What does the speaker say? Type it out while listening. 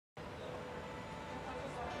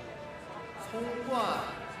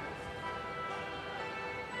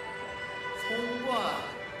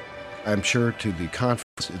I'm sure to the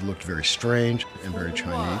conference it looked very strange and very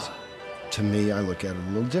Chinese. To me, I look at it a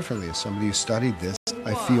little differently. As somebody who studied this,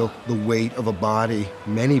 I feel the weight of a body,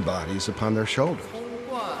 many bodies, upon their shoulders.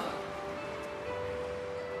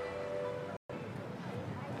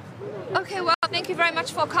 Okay, well, thank you very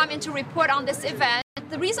much for coming to report on this event.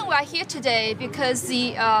 The reason we're here today because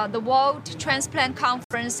the World Transplant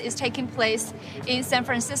Conference is taking place in San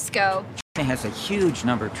Francisco. It has a huge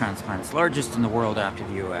number of transplants, largest in the world after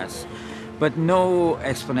the U.S., but no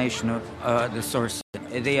explanation of the source.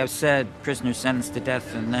 They have said prisoners sentenced to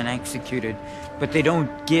death and then executed, but they don't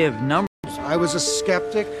give numbers. I was a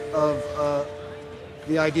skeptic of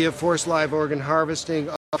the idea of forced live organ harvesting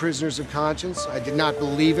of prisoners of conscience. I did not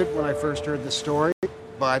believe it when I first heard the story,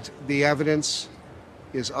 but the evidence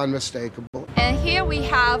is unmistakable. And here we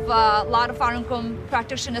have a lot of Falun Gong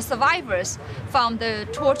practitioner survivors from the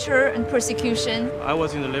torture and persecution. I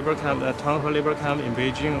was in the labor camp, the Tanghe labor camp in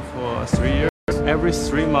Beijing for 3 years. Every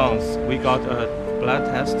 3 months we got a blood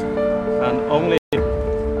test, and only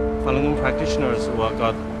Falun Gong practitioners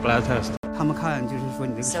got blood test.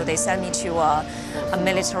 So they sent me to a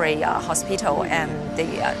military hospital and they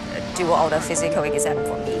do all the physical exam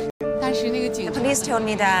for me. The police told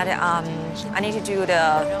me that I need to do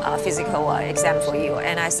the physical exam for you,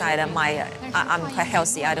 and I said I'm quite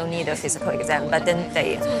healthy, I don't need a physical exam. But then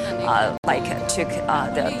they took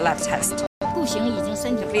the blood test. The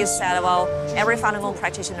police said, well, every Falun Gong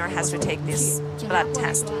practitioner has to take this blood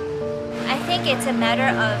test. I think it's a matter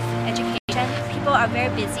of education. People are very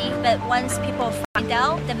busy, but once people find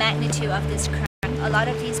out the magnitude of this crime, a lot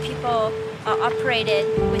of these people are operated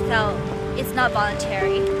without, it's not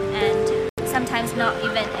voluntary, and sometimes not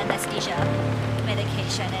even anesthesia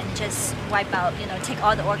medication, and just wipe out, take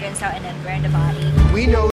all the organs out and then burn the body. We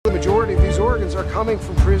know the majority of these organs are coming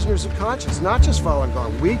from prisoners of conscience, not just Falun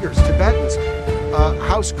Gong, Uyghurs, Tibetans,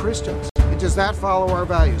 House Christians. Does that follow our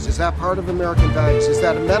values? Is that part of American values? Is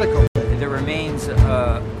that a medical? There remains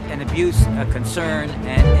an abuse, a concern,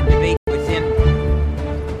 and debate within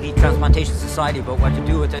the Transplantation Society about what to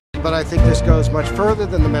do with it. But I think this goes much further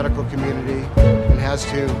than the medical community and has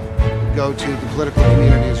to go to the political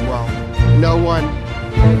community as well. No one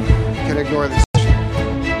can ignore this.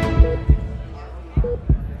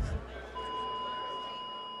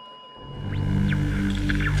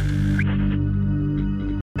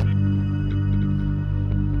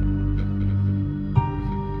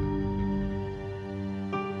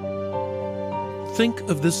 Think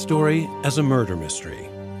of this story as a murder mystery.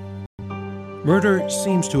 Murder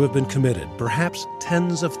seems to have been committed, perhaps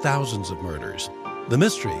tens of thousands of murders. The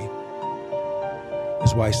mystery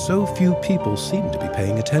is why so few people seem to be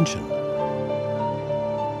paying attention.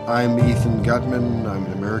 I'm Ethan Gutman. I'm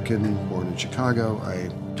an American born in Chicago.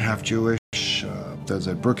 I'm half Jewish. I was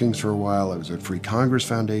at Brookings for a while. I was at Free Congress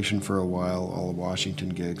Foundation for a while, all the Washington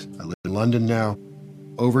gigs. I live in London now.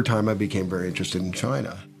 Over time, I became very interested in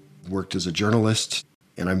China. Worked as a journalist,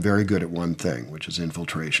 and I'm very good at one thing, which is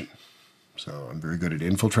infiltration. So I'm very good at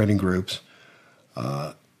infiltrating groups.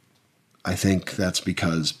 I think that's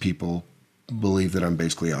because people believe that I'm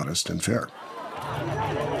basically honest and fair.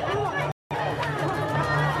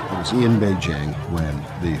 I was in Beijing when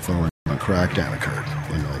the Falun Gong crackdown occurred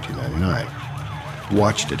in 1999.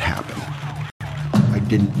 Watched it happen. I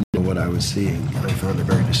didn't know what I was seeing, and I found it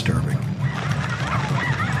very disturbing.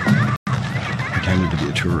 Pretended to be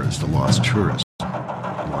a tourist, a lost tourist.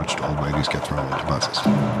 Watched old ladies get thrown into buses.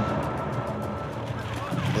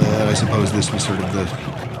 And I suppose this was sort of the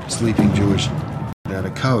sleeping Jewish at a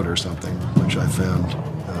code or something, which I found,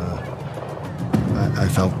 I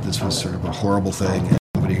felt this was sort of a horrible thing, and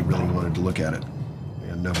nobody really wanted to look at it,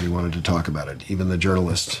 and nobody wanted to talk about it. Even the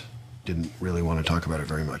journalists didn't really want to talk about it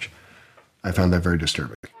very much. I found that very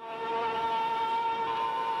disturbing.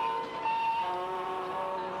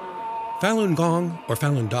 Falun Gong, or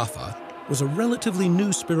Falun Dafa, was a relatively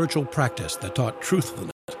new spiritual practice that taught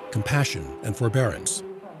truthfulness, compassion, and forbearance.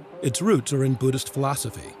 Its roots are in Buddhist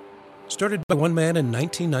philosophy. Started by one man in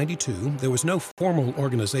 1992, there was no formal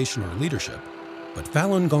organization or leadership, but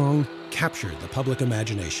Falun Gong captured the public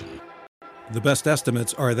imagination. The best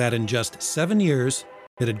estimates are that in just 7 years,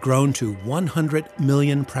 it had grown to 100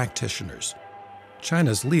 million practitioners.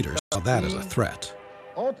 China's leaders saw that as a threat.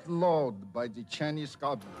 Outlawed by the Chinese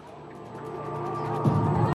government.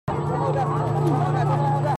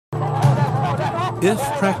 If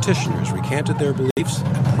practitioners recanted their beliefs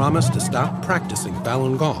and promised to stop practicing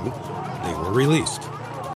Falun Gong, they were released.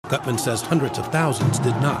 Gutman says hundreds of thousands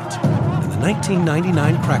did not, and the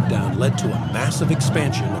 1999 crackdown led to a massive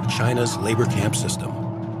expansion of China's labor camp system.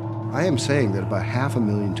 I am saying that about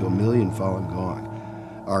 500,000 to 1 million Falun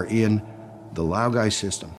Gong are in the Laogai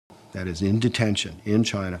system, that is in detention in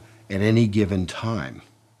China at any given time.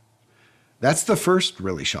 That's the first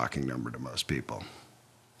really shocking number to most people,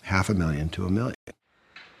 500,000 to 1 million.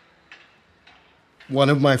 One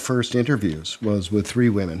of my first interviews was with 3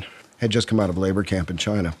 women, had just come out of labor camp in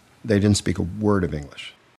China. They didn't speak a word of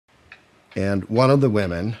English. And one of the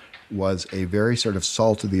women was a very sort of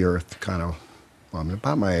salt-of-the-earth kind of, well, I'm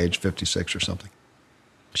about my age, 56 or something.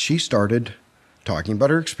 She started talking about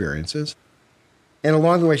her experiences. And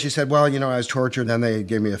along the way, she said, well, you know, I was tortured, then they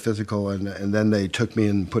gave me a physical, and then they took me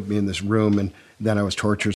and put me in this room, and then I was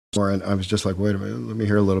tortured more, and I was just like, wait a minute, let me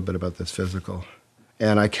hear a little bit about this physical.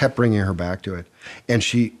 And I kept bringing her back to it. And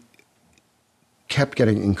she kept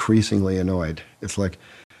getting increasingly annoyed. It's like,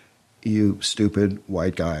 you stupid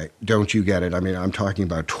white guy, don't you get it? I mean, I'm talking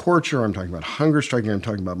about torture, I'm talking about hunger striking, I'm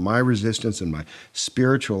talking about my resistance and my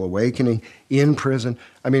spiritual awakening in prison.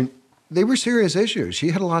 I mean, they were serious issues. She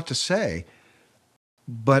had a lot to say.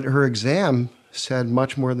 But her exam said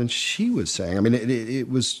much more than she was saying. I mean, it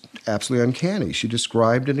was absolutely uncanny. She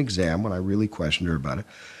described an exam, when I really questioned her about it,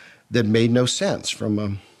 that made no sense from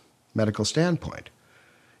a medical standpoint.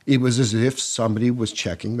 It was as if somebody was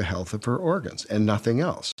checking the health of her organs and nothing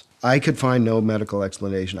else. I could find no medical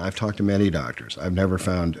explanation. I've talked to many doctors. I've never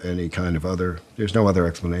found any kind of there's no other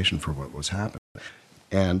explanation for what was happening.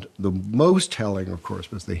 And the most telling, of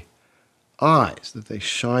course, was the eyes, that they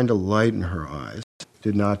shined a light in her eyes.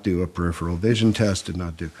 Did not do a peripheral vision test, did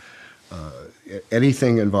not do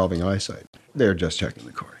anything involving eyesight. They're just checking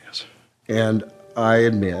the corneas. And I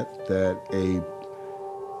admit that a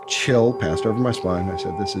chill passed over my spine. I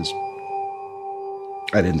said,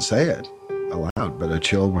 I didn't say it aloud, but a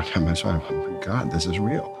chill went down my spine. Oh my God, this is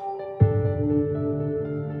real.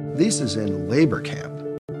 This is in labor camp.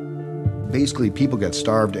 Basically, people get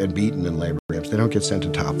starved and beaten in labor camps. They don't get sent to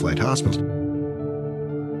top-flight hospitals.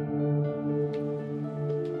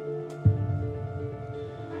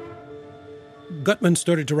 Gutman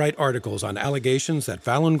started to write articles on allegations that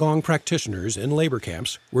Falun Gong practitioners in labor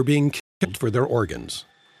camps were being killed for their organs.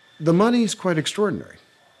 The money is quite extraordinary.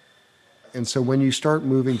 And so when you start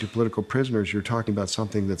moving to political prisoners, you're talking about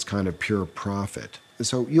something that's kind of pure profit. And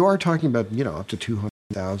so you are talking about, you know, up to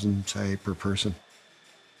 200,000, say, per person.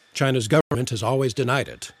 China's government has always denied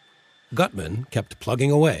it. Gutman kept plugging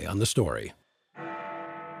away on the story.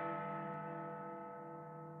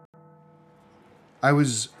 I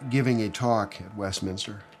was giving a talk at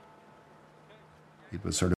Westminster. It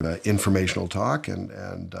was sort of an informational talk, and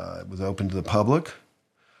it was open to the public.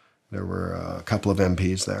 There were a couple of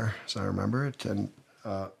MPs there, as I remember it, and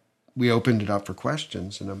we opened it up for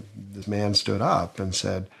questions, and this man stood up and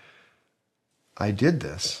said, I did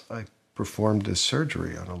this. I performed this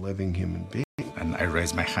surgery on a living human being. And I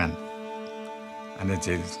raised my hand, and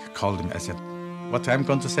they called him. I said, what I'm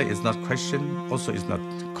going to say is not question, also is not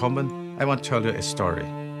comment. I want to tell you a story.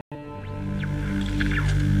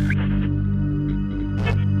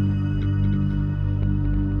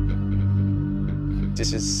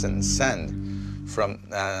 This is some sand from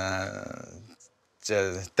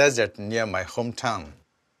the desert near my hometown.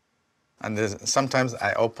 And sometimes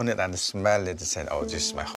I open it and smell it and say, oh, this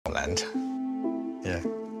is my homeland. Yeah.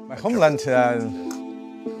 My homeland,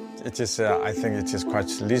 it is, I think it is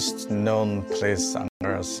quite least known place on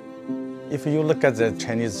earth. If you look at the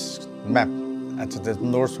Chinese map, at the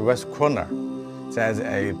northwest corner, there's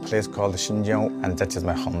a place called Xinjiang, and that is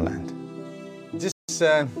my homeland. This is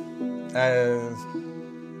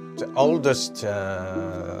the oldest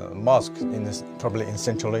mosque probably in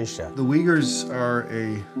Central Asia. The Uyghurs are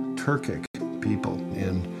a Turkic people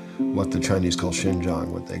in what the Chinese call Xinjiang,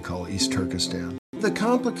 what they call East Turkestan. The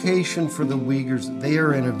complication for the Uyghurs, they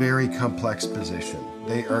are in a very complex position.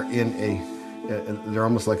 They are they're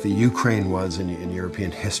almost like the Ukraine was in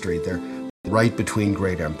European history. They're right between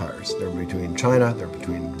great empires. They're between China, they're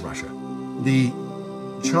between Russia. The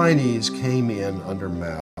Chinese came in under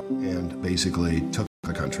Mao and basically took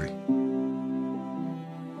the country.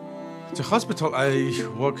 The hospital I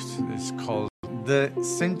worked is called the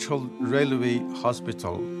Central Railway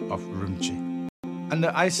Hospital of Urumqi. And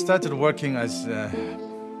I started working as a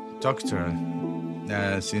doctor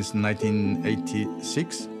since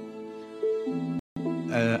 1986.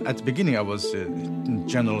 At the beginning, I was a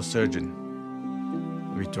general surgeon.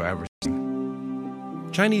 We do everything.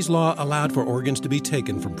 Chinese law allowed for organs to be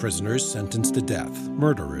taken from prisoners sentenced to death,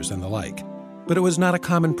 murderers, and the like. But it was not a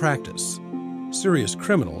common practice. Serious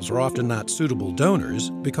criminals are often not suitable donors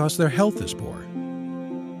because their health is poor.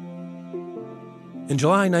 In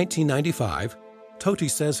July 1995, Toti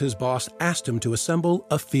says his boss asked him to assemble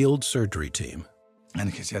a field surgery team.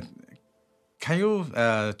 And he said, can you,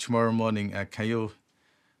 tomorrow morning, can you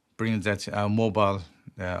bring that mobile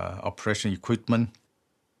operation equipment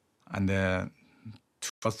and 2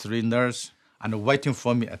 or 3 nurses and waiting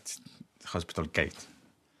for me at the hospital gate?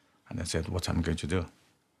 And I said, what I'm going to do?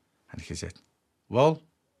 And he said, well,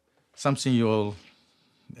 something you'll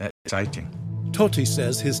exciting. Totti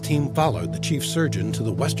says his team followed the chief surgeon to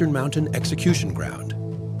the Western Mountain execution ground.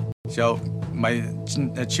 So my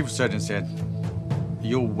chief surgeon said,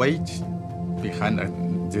 you wait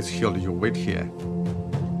behind this hill, you wait here.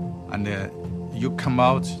 And you come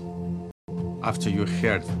out after you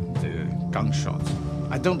heard the gunshot.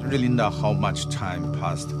 I don't really know how much time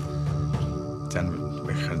passed. Then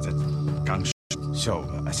we heard that gunshot.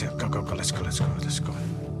 So I said, go, let's go.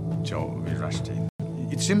 So we rushed in.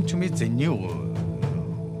 It seemed to me they knew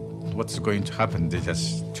what's going to happen. They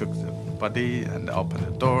just took the body and opened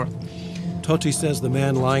the door. Totti says the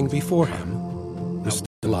man lying before him is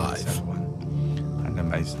still alive. And then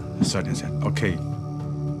my surgeon said, okay,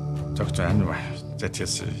 Dr. Anwar, that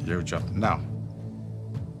is your job now.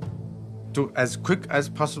 To, as quick as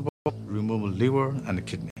possible, remove liver and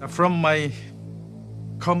kidney. From my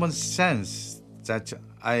common sense, that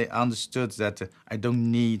I understood that I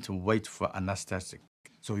don't need to wait for anesthetic.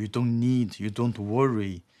 So you don't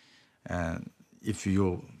worry if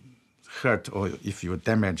you hurt or if you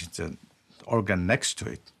damage the organ next to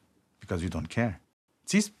it, because you don't care.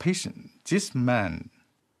 This man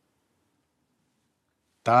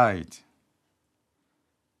died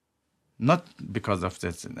not because of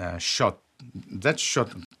that shot. That shot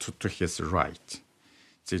to his right.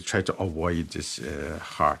 They tried to avoid this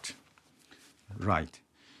heart. Right.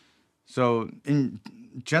 So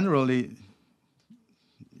generally,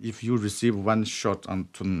 if you receive one shot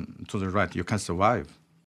to the right, you can survive.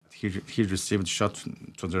 He received shot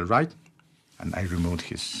to the right, and I removed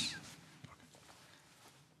his,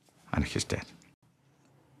 and he's dead.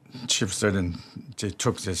 Chief surgeon, they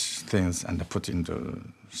took these things and put into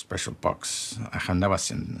special box. I have never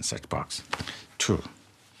seen such box. 2.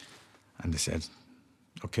 And they said,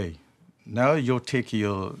 okay, now you take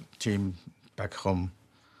your team back home,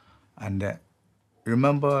 and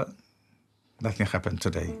remember, nothing happened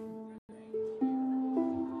today.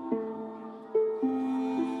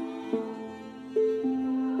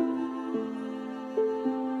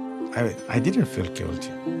 I didn't feel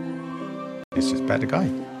guilty. He's a bad guy.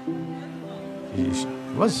 He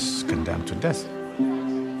was condemned to death.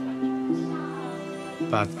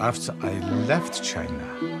 But after I left China,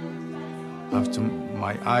 after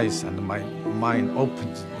my eyes and my mind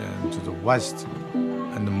opened to the West,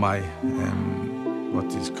 and my,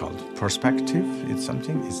 what is called perspective, it's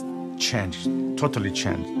something, is changed, totally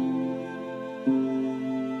changed.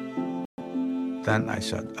 Then I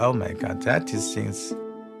thought, oh my God, that is since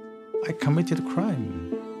I committed a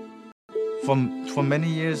crime. For many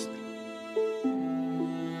years,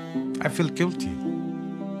 I feel guilty.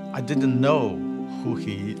 I didn't know who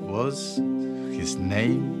he was, his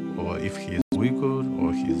name, or if he is Uyghur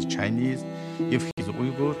or he is Chinese. If he's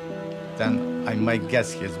Uyghur, then I might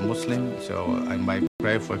guess he's Muslim, so I might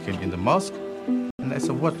pray for him in the mosque. And I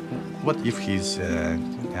said, what if he's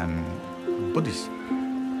Buddhist?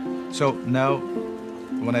 So now,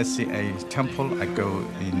 when I see a temple, I go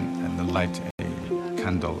in and light a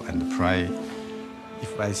candle and pray.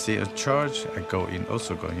 If I see a church, I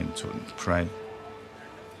also go in to pray.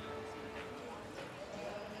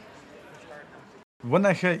 When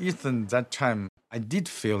I heard Ethan that time, I did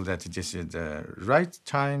feel that this is the right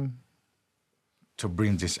time to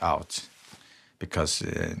bring this out. Because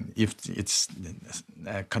if it's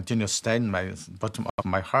continues staying in my bottom of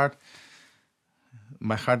my heart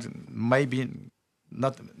may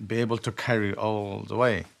not be able to carry all the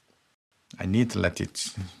way. I need to let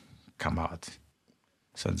it come out.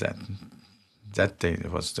 So that day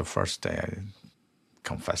was the first day I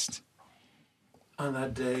confessed. On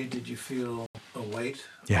that day, did you feel a weight?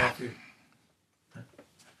 Yeah.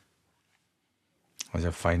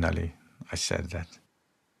 Finally, I said that.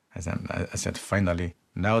 I said, finally,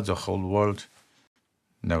 now the whole world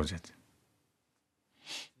knows it.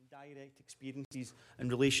 Direct experiences in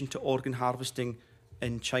relation to organ harvesting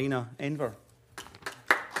in China, Enver.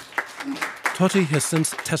 Totti has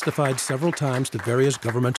since testified several times to various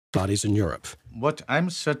governmental bodies in Europe. What I'm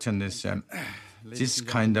certain is this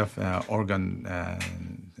kind of organ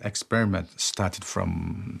experiment started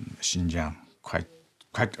from Xinjiang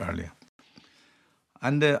quite earlier.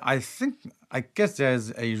 And I guess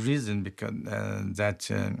there's a reason because that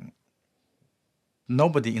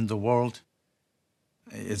nobody in the world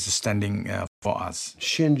is standing for us.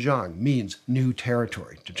 Xinjiang means new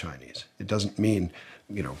territory to Chinese. It doesn't mean,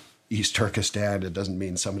 East Turkestan. It doesn't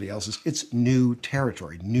mean somebody else's. It's new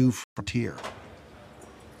territory, new frontier.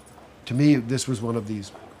 To me, this was one of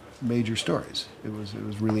these major stories. It was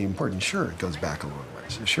really important. Sure, it goes back a long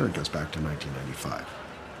ways. Sure, it goes back to 1995.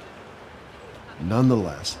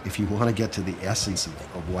 Nonetheless, if you want to get to the essence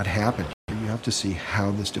of what happened, you have to see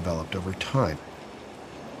how this developed over time.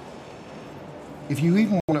 If you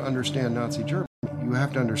even want to understand Nazi Germany, you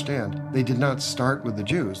have to understand they did not start with the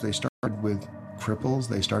Jews. They started with cripples.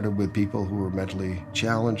 They started with people who were mentally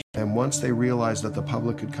challenged. And once they realized that the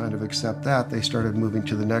public could kind of accept that, they started moving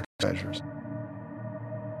to the next measures.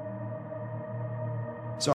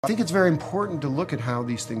 So I think it's very important to look at how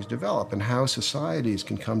these things develop and how societies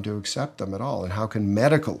can come to accept them at all, and how can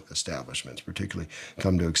medical establishments particularly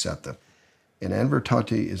come to accept them. And Enver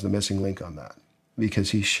Tohti is the missing link on that,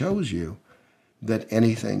 because he shows you that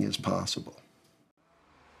anything is possible.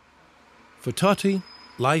 For Tohti,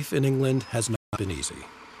 life in England has not been easy.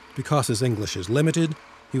 Because his English is limited,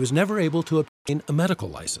 he was never able to obtain a medical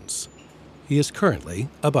license. He is currently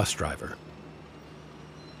a bus driver.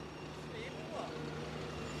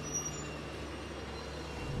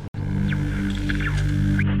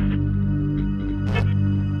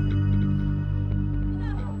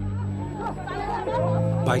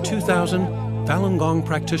 By 2000, Falun Gong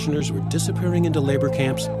practitioners were disappearing into labor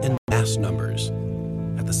camps in mass numbers.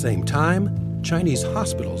 At the same time, Chinese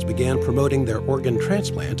hospitals began promoting their organ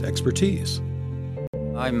transplant expertise.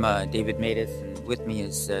 I'm David Matus, and with me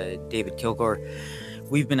is David Kilgore.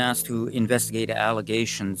 We've been asked to investigate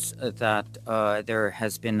allegations that there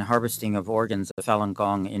has been harvesting of organs of Falun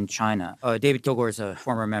Gong in China. David Kilgore is a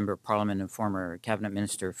former member of parliament and former cabinet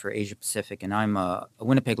minister for Asia Pacific, and I'm a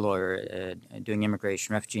Winnipeg lawyer doing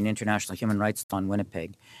immigration, refugee, and international human rights law in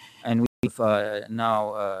Winnipeg. And we've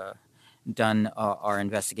now done our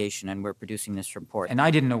investigation, and we're producing this report. And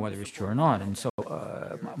I didn't know whether it was true or not, and so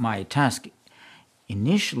my task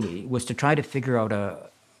initially was to try to figure out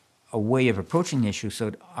a way of approaching the issue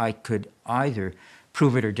so that I could either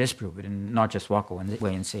prove it or disprove it and not just walk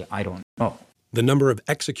away and say, I don't know. The number of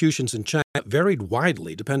executions in China varied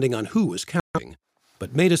widely depending on who was counting.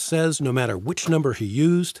 But Matus says no matter which number he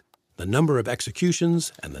used, the number of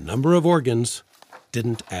executions and the number of organs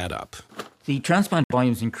didn't add up. The transplant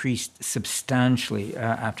volumes increased substantially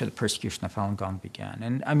after the persecution of Falun Gong began.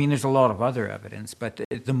 And I mean, there's a lot of other evidence, but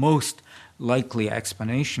the most likely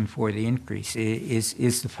explanation for the increase is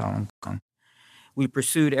the Falun Gong. We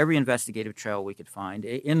pursued every investigative trail we could find.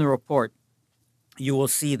 In the report, you will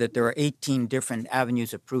see that there are 18 different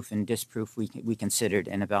avenues of proof and disproof we considered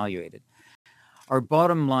and evaluated. Our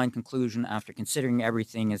bottom line conclusion, after considering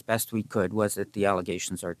everything as best we could, was that the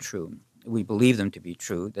allegations are true. We believe them to be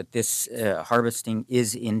true, that this harvesting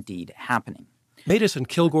is indeed happening. Matus and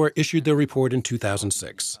Kilgore issued their report in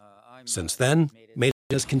 2006. Since then, Matus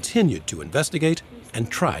has continued to investigate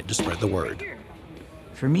and tried to spread the word.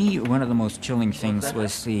 For me, one of the most chilling things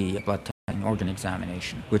was the blood testing organ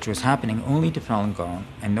examination, which was happening only to Falun Gong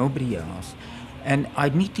and nobody else. And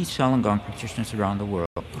I'd meet these Falun Gong practitioners around the world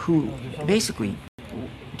who basically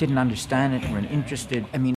didn't understand it, weren't interested.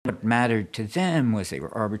 I mean, what mattered to them was they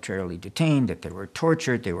were arbitrarily detained, that they were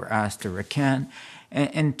tortured, they were asked to recant.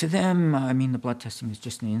 And to them, I mean, the blood testing was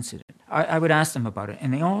just an incident. I would ask them about it,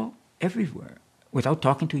 and they all, everywhere, without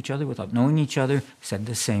talking to each other, without knowing each other, said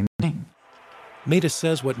the same thing. Matus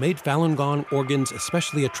says what made Falun Gong organs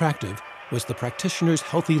especially attractive was the practitioners'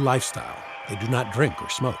 healthy lifestyle. They do not drink or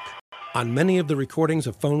smoke. On many of the recordings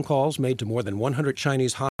of phone calls made to more than 100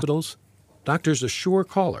 Chinese hospitals, doctors assure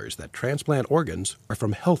callers that transplant organs are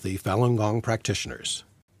from healthy Falun Gong practitioners.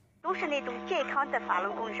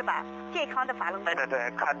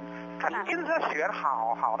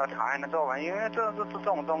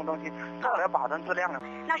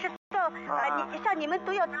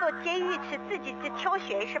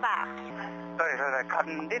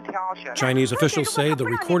 Chinese officials say the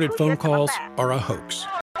recorded phone calls are a hoax.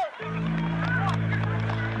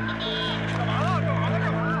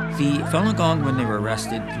 The Falun Gong, when they were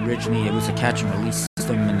arrested, originally it was a catch and release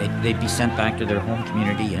system, and they'd be sent back to their home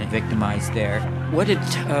community and victimized there. What had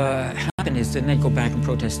happened is then they'd go back and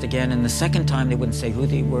protest again, and the second time they wouldn't say who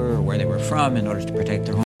they were or where they were from in order to protect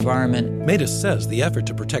their home environment. Matus says the effort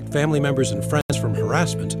to protect family members and friends from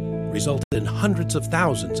harassment resulted in hundreds of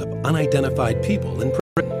thousands of unidentified people in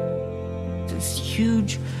prison. This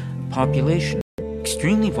huge population,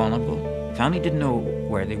 extremely vulnerable. Family didn't know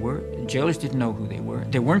where they were. Jailers didn't know who they were.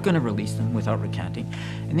 They weren't going to release them without recanting.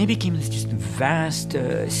 And they became this just vast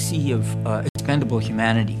sea of expendable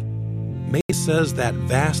humanity. Matus says that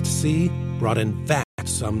vast sea brought in vast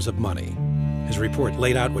sums of money. His report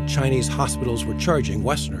laid out what Chinese hospitals were charging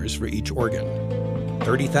Westerners for each organ.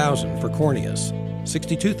 $30,000 for corneas,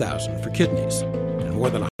 $62,000 for kidneys, and more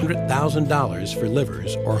than $100,000 for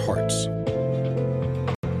livers or hearts.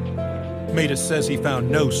 Matus says he found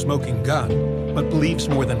no smoking gun, but believes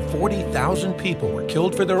more than 40,000 people were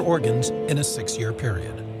killed for their organs in a 6-year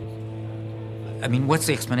period. I mean, what's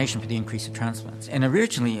the explanation for the increase of transplants? And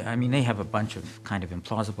originally, I mean, they have a bunch of kind of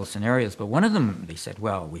implausible scenarios, but one of them, they said,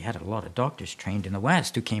 well, we had a lot of doctors trained in the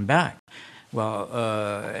West who came back,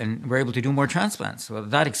 and were able to do more transplants. Well,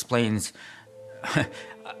 that explains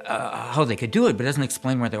how they could do it, but it doesn't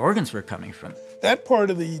explain where the organs were coming from. That part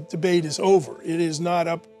of the debate is over. It is not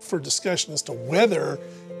up for discussion as to whether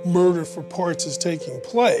murder for parts is taking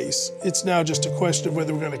place. It's now just a question of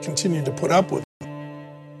whether we're going to continue to put up with it.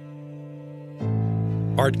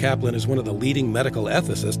 Art Kaplan is one of the leading medical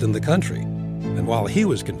ethicists in the country, and while he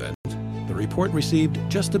was convinced, the report received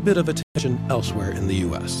just a bit of attention elsewhere in the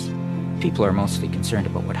U.S. People are mostly concerned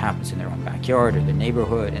about what happens in their own backyard or their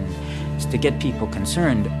neighborhood, and to get people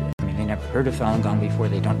concerned, I mean, they never heard of Falun Gong before,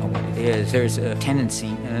 they don't know what it is. There's a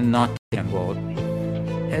tendency not to get involved.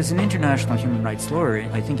 As an international human rights lawyer,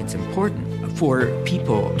 I think it's important for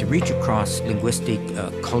people to reach across linguistic,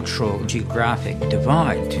 cultural, geographic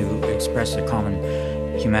divide to express their common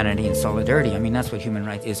humanity and solidarity. I mean, that's what human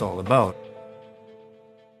rights is all about.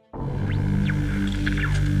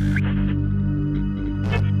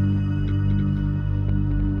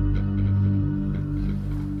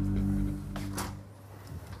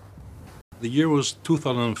 The year was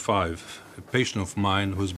 2005. A patient of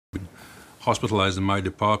mine who's been hospitalized in my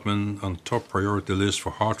department on top priority list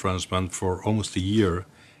for heart transplant for almost a year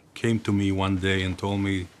came to me one day and told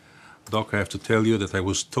me, "Doc, I have to tell you that I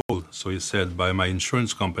was told," so he said, by my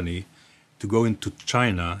insurance company to go into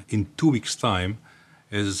China in 2 weeks' time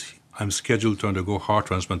as I'm scheduled to undergo heart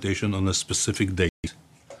transplantation on a specific date.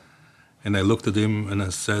 And I looked at him and I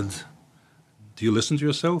said, "Do you listen to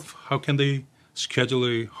yourself? How can they schedule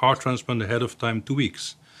a heart transplant ahead of time 2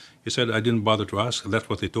 weeks?" He said, "I didn't bother to ask. That's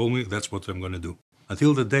what they told me. That's what I'm going to do."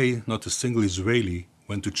 Until the day, not a single Israeli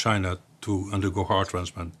went to China to undergo heart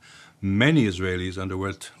transplant. Many Israelis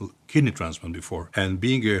underwent kidney transplant before. And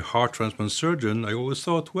being a heart transplant surgeon, I always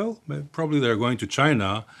thought, well, probably they're going to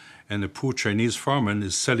China and a poor Chinese farmer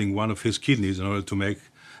is selling one of his kidneys in order to make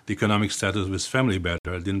the economic status of his family better.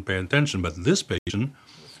 I didn't pay attention. But this patient,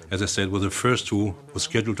 as I said, was the first who was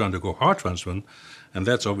scheduled to undergo heart transplant. And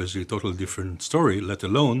that's obviously a totally different story, let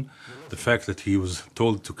alone the fact that he was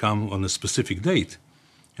told to come on a specific date.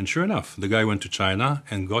 And sure enough, the guy went to China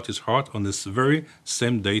and got his heart on this very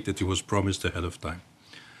same date that he was promised ahead of time.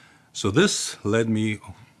 So this led me,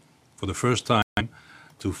 for the first time,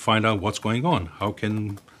 to find out what's going on. How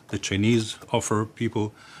can the Chinese offer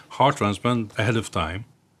people heart transplant ahead of time?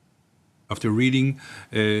 After reading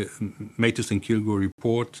Matus and Kilgore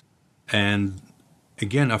report, and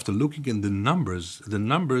again, after looking at the numbers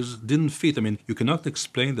didn't fit. I mean, you cannot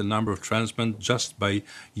explain the number of transplant just by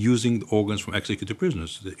using the organs from executed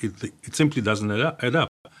prisoners. It simply doesn't add up.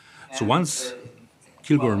 So once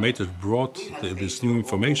Kilgore and Matus brought this new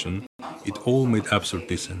information, it all made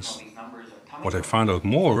absolutely sense. What I found out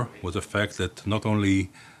more was the fact that not only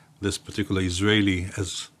this particular Israeli,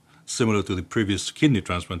 as similar to the previous kidney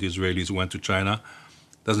transplant Israelis who went to China,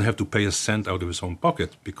 doesn't have to pay a cent out of his own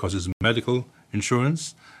pocket because his medical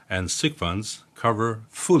insurance and sick funds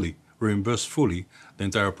reimburse fully the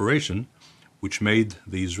entire operation, which made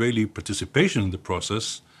the Israeli participation in the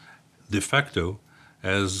process de facto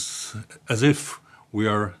as if we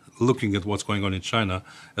are looking at what's going on in China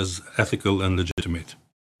as ethical and legitimate.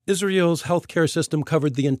 Israel's healthcare system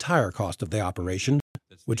covered the entire cost of the operation,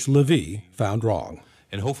 which Levy found wrong.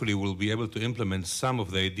 And hopefully we'll be able to implement some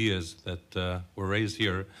of the ideas that were raised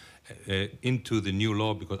here into the new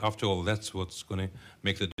law, because after all, that's what's going to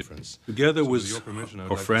make the difference. Together with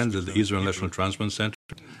our friends at the Israel National Transplant Center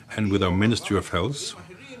and with our Ministry of Health,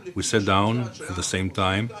 we sat down at the same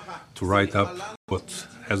time to write up what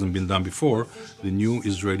hasn't been done before, the new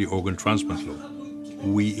Israeli organ transplant law.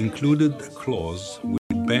 We included a clause which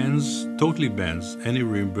totally bans any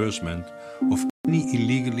reimbursement of any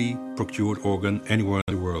illegally procured organ anywhere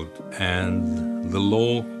in the world. And the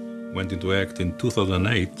law went into act in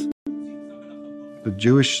 2008. The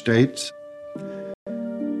Jewish states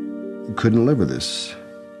couldn't live with this.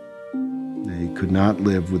 They could not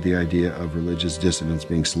live with the idea of religious dissidents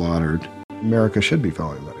being slaughtered. America should be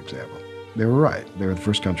following that example. They were right. They were the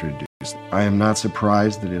first country to do this. I am not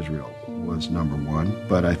surprised that Israel was number one,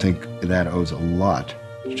 but I think that owes a lot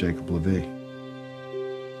to Jacob Levy.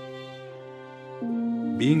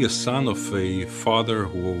 Being a son of a father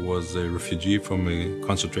who was a refugee from a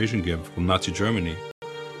concentration camp from Nazi Germany,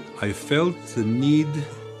 I felt the need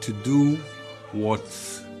to do what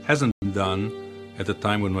hasn't been done at the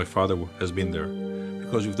time when my father has been there.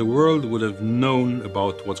 Because if the world would have known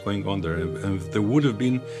about what's going on there, and if there would have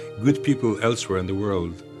been good people elsewhere in the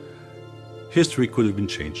world, history could have been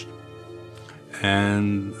changed.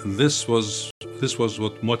 And this was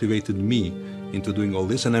what motivated me into doing all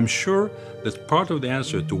this. And I'm sure that part of the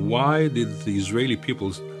answer to why did the Israeli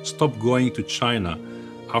people stop going to China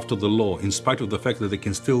after the law, in spite of the fact that they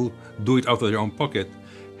can still do it out of their own pocket,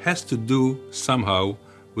 has to do somehow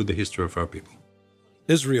with the history of our people.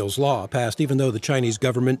 Israel's law passed even though the Chinese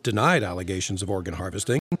government denied allegations of organ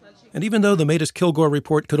harvesting, and even though the Metis-Kilgore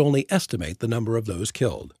report could only estimate the number of those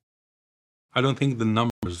killed. I don't think the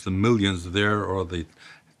numbers, the millions there or the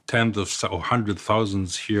tens of or hundred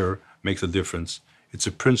thousands here makes a difference. It's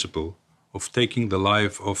a principle of taking the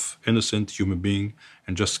life of innocent human being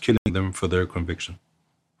and just killing them for their conviction,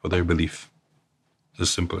 for their belief. It's as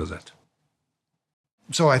simple as that.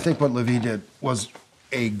 So I think what Levi did was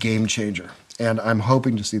a game changer. And I'm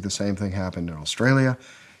hoping to see the same thing happen in Australia,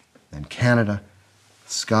 and Canada,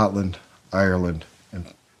 Scotland, Ireland,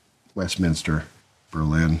 and Westminster,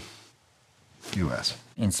 Berlin, U.S.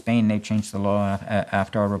 In Spain, they changed the law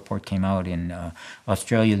after our report came out. In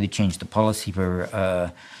Australia, they changed the policy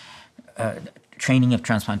for training of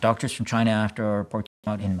transplant doctors from China after our report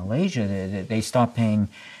came out. In Malaysia, they stopped paying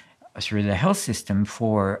through the health system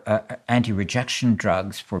for anti-rejection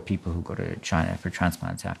drugs for people who go to China for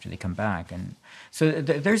transplants after they come back. And so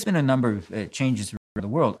there's been a number of changes around the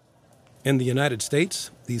world. In the United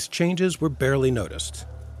States, these changes were barely noticed.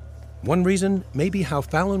 One reason may be how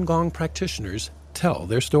Falun Gong practitioners tell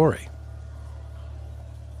their story.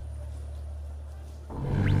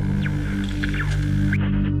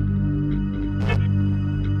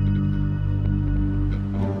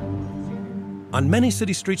 On many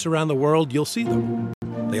city streets around the world, you'll see them.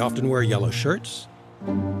 They often wear yellow shirts.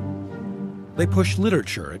 They push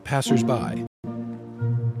literature at passers-by,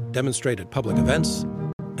 demonstrate at public events,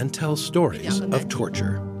 and tell stories of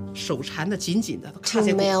torture.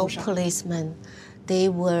 Two male policemen, they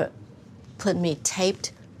were put me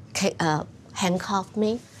taped, handcuffed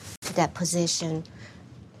me to that position.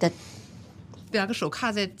 两个手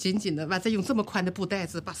卡在紧紧的，完再用这么宽的布带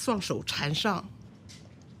子把双手缠上。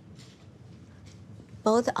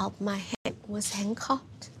 Both of my head was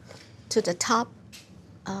handcuffed to the top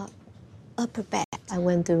upper back. I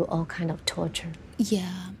went through all kind of torture.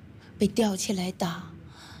 Yeah, 被吊起来打，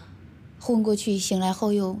昏过去，醒来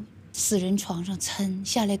后又死人床上抻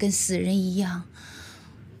下来，跟死人一样。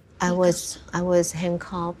I was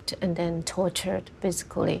handcuffed and then tortured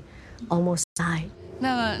physically, almost died.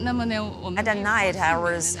 At that night, I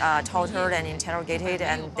was tortured and interrogated,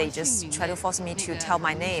 and they just tried to force me to tell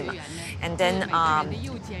my name. And then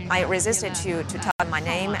I resisted to tell my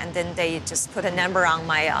name, and then they just put a number on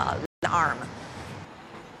my arm.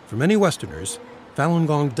 For many Westerners, Falun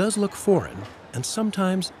Gong does look foreign and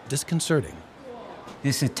sometimes disconcerting.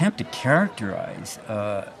 This attempt to characterize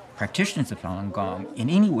practitioners of Falun Gong in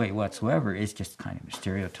any way whatsoever is just kind of a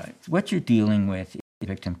stereotype. What you're dealing with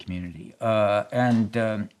victim community. I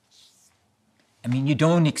mean, you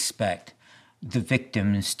don't expect the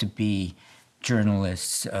victims to be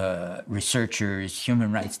journalists, researchers,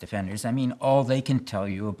 human rights defenders. I mean, all they can tell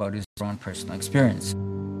you about is their own personal experience.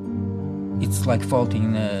 It's like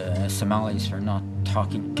faulting the Somalis for not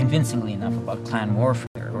talking convincingly enough about clan warfare,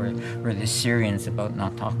 or the Syrians about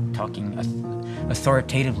not talking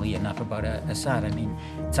authoritatively enough about Assad. I mean,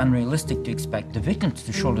 it's unrealistic to expect the victims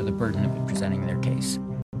to shoulder the burden of presenting their case.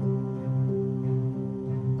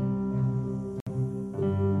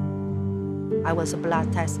 I was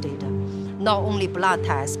blood tested, not only blood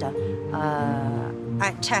test,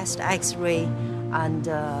 chest X-ray, and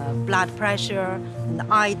blood pressure, and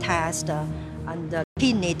eye test, and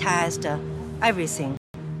kidney test, everything.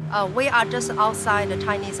 We are just outside the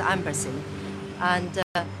Chinese embassy, and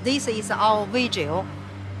this is our vigil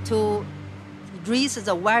to raise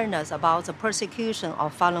the awareness about the persecution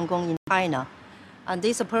of Falun Gong in China. And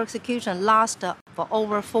this persecution lasts for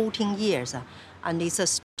over 14 years, and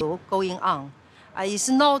it's still going on. It's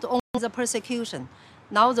not only the persecution.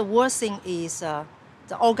 Now the worst thing is the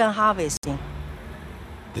organ harvesting.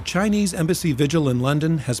 The Chinese embassy vigil in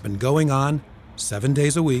London has been going on 7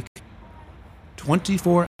 days a week,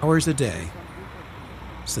 24 hours a day,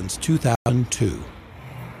 since 2002.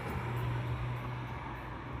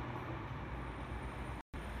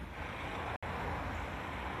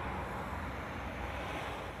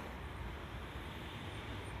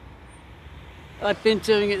 I've been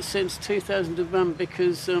doing it since 2001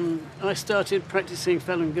 because I started practicing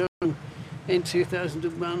Falun Gong in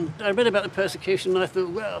 2001. I read about the persecution and I thought,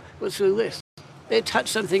 well, what's all this? It touched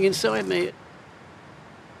something inside me.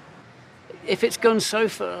 if it's gone so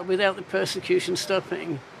far without the persecution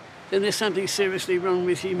stopping, then there's something seriously wrong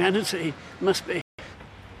with humanity. Must be.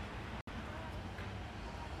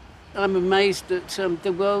 I'm amazed that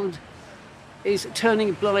the world is turning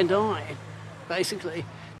a blind eye, basically,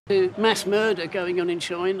 to mass murder going on in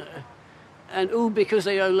China, and all because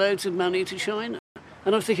they owe loads of money to China.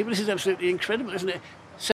 And I'm thinking, well, this is absolutely incredible, isn't it?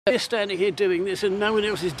 So we're standing here doing this and no one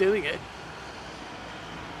else is doing it.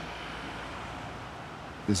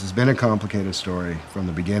 This has been a complicated story from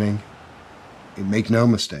the beginning. Make no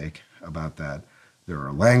mistake about that. There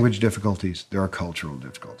are language difficulties, there are cultural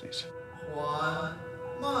difficulties.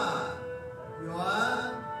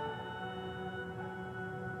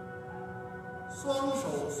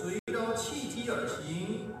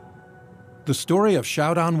 The story of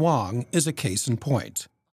Xiaodan Wang is a case in point.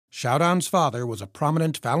 Xiaodan's father was a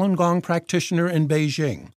prominent Falun Gong practitioner in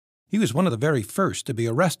Beijing. He was one of the very first to be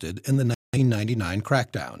arrested in the 1999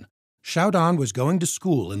 crackdown. Xiaodan was going to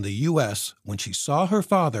school in the U.S. when she saw her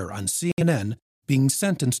father on CNN being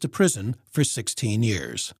sentenced to prison for 16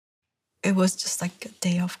 years. It was just like a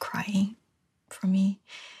day of crying for me.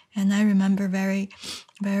 And I remember very,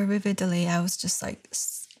 very vividly, I was just like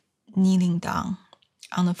kneeling down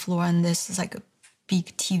on the floor, and this is like a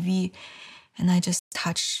big TV, and I just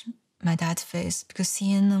touched my dad's face because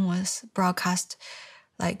CNN was broadcast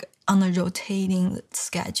like on a rotating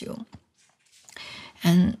schedule.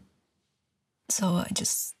 And so I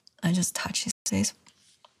just touched his face.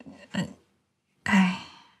 I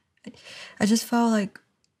just felt like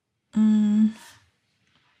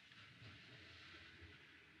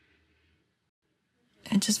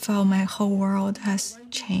I just felt my whole world has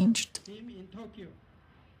changed.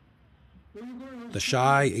 The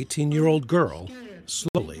shy 18-year-old girl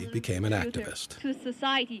slowly became an activist. To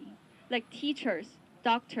society, like teachers,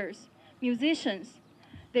 doctors, musicians,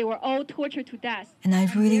 they were all tortured to death. And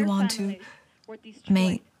I really want to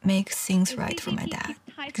make things right for my dad,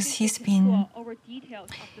 because he's been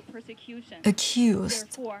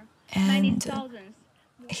accused and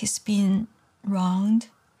he's been wronged,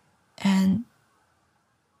 and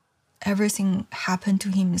everything happened to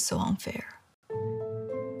him is so unfair.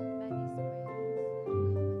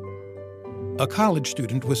 A college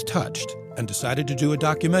student was touched and decided to do a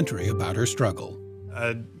documentary about her struggle.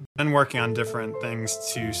 I'd been working on different things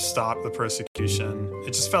to stop the persecution.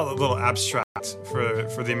 It just felt a little abstract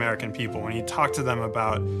for the American people. When you talk to them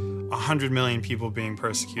about 100 million people being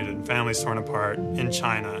persecuted and families torn apart in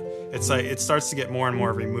China, it's like it starts to get more and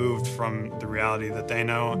more removed from the reality that they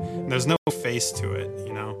know. And there's no face to it,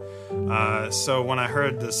 you know? So when I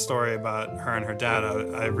heard this story about her and her dad,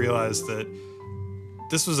 I realized that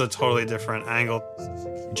this was a totally different angle.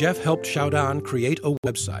 Jeff helped Xiaodan create a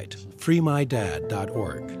website,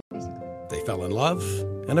 freemydad.org. They fell in love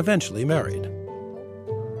and eventually married.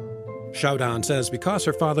 Xiaodan says because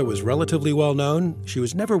her father was relatively well known, she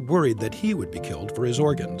was never worried that he would be killed for his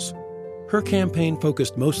organs. Her campaign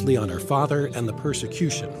focused mostly on her father and the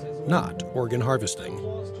persecution, not organ harvesting.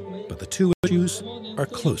 But the two issues are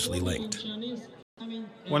closely linked.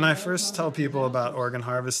 When I first tell people about organ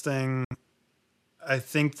harvesting, I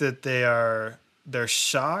think that they're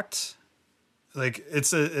shocked. Like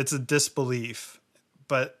it's a disbelief,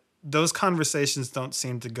 but those conversations don't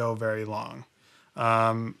seem to go very long.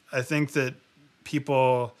 I think that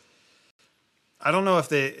people, I don't know if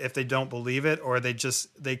they don't believe it or they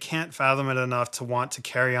can't fathom it enough to want to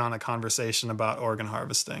carry on a conversation about organ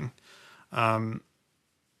harvesting. I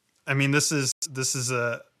mean, this is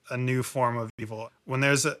a new form of evil. When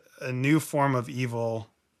there's a new form of evil,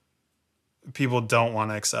 people don't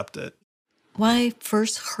want to accept it. When I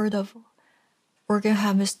first heard of organ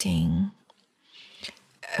harvesting,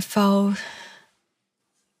 I felt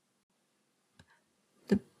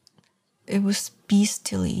it was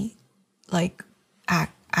beastly, like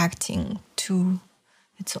acting to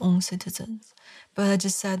its own citizens. But I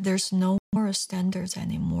just said there's no more standards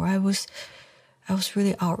anymore. I was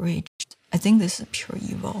really outraged. I think this is pure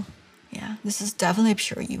evil. Yeah, this is definitely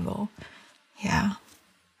pure evil. Yeah.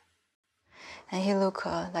 And he looked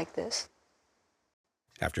like this.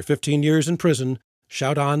 After 15 years in prison,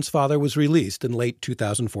 Xiaodan's father was released in late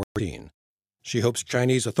 2014. She hopes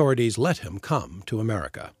Chinese authorities let him come to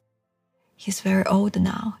America. He's very old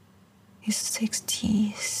now. He's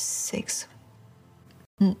 66.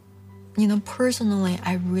 You know, personally,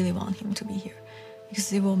 I really want him to be here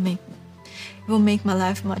because it will make my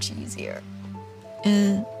life much easier.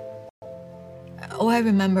 And all I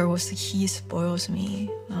remember was he spoils me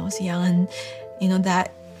when I was young, and you know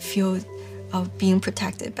that feel of being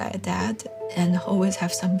protected by a dad and always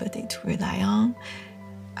have somebody to rely on.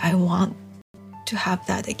 I want to have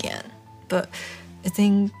that again, but I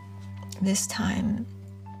think this time,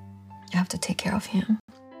 I have to take care of him.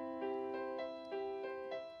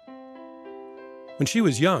 When she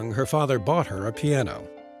was young, her father bought her a piano.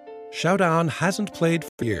 Xiaodan hasn't played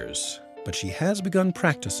for years, but she has begun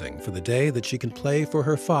practicing for the day that she can play for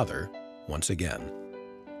her father once again.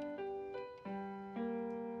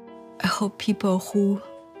 I hope people who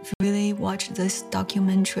really watch this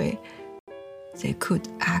documentary, they could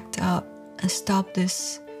act up and stop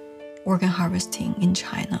this organ harvesting in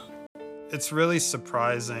China. It's really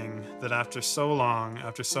surprising that after so long,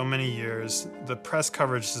 after so many years, the press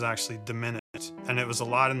coverage has actually diminished. And it was a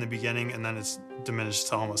lot in the beginning, and then it's diminished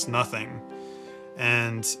to almost nothing.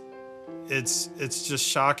 And it's just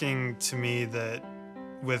shocking to me that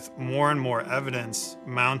with more and more evidence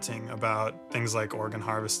mounting about things like organ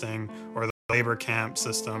harvesting or the labor camp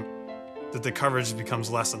system, that the coverage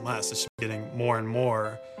becomes less and less. It's getting more and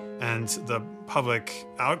more. And the public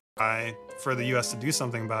outcry for the U.S. to do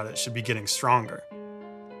something about it should be getting stronger.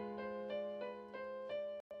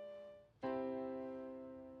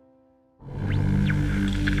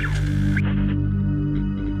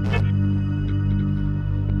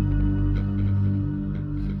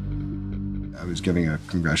 I was giving a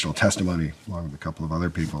congressional testimony along with a couple of other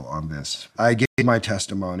people on this. I gave my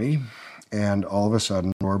testimony, and all of a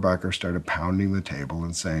sudden, Rohrabacher started pounding the table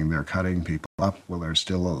and saying they're cutting people up while they're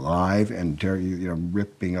still alive and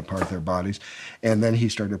ripping apart their bodies. And then he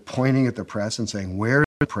started pointing at the press and saying, "Where's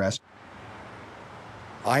the press?"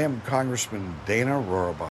 I am Congressman Dana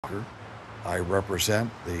Rohrabacher. I represent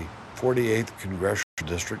the 48th Congressional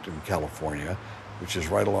District in California, which is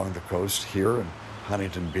right along the coast here in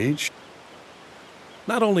Huntington Beach.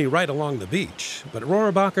 Not only right along the beach, but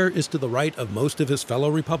Rohrabacher is to the right of most of his fellow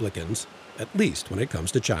Republicans, at least when it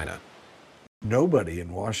comes to China. Nobody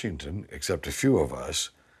in Washington, except a few of us,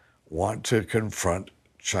 want to confront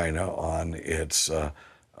China on its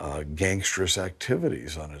gangsterous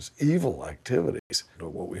activities, on its evil activities.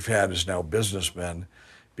 What we've had is now businessmen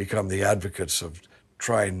become the advocates of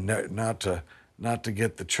trying not to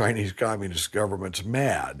get the Chinese Communist governments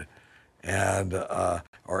mad and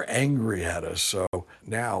are angry at us. So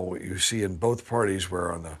now what you see in both parties,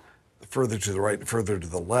 where on the further to the right and further to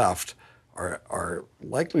the left are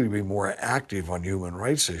likely to be more active on human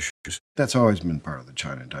rights issues. That's always been part of the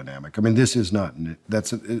China dynamic. I mean, this is not,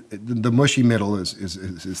 the mushy middle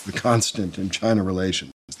is the constant in China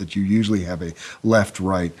relations, that you usually have a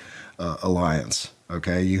left-right alliance,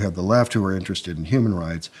 okay? You have the left who are interested in human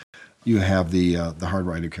rights. You have the hard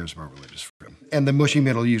right who cares about religious freedom. And the mushy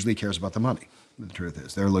middle usually cares about the money. The truth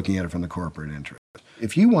is, they're looking at it from the corporate interest.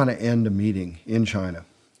 If you want to end a meeting in China,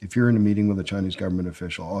 if you're in a meeting with a Chinese government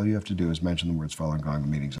official, all you have to do is mention the words Falun Gong, the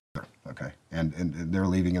meeting's over, okay? And they're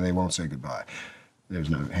leaving and they won't say goodbye. There's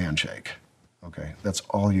no handshake, okay? That's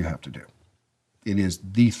all you have to do. It is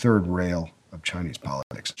the third rail of Chinese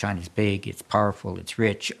politics. China's big, it's powerful, it's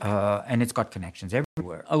rich, and it's got connections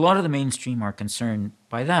everywhere. A lot of the mainstream are concerned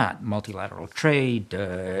by that. Multilateral trade,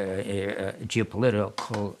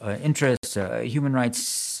 geopolitical interests, human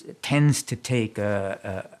rights tends to take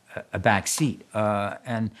a back seat.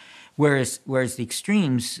 And whereas the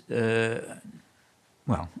extremes,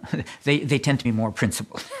 well, they tend to be more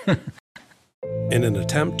principled. In an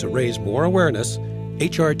attempt to raise more awareness,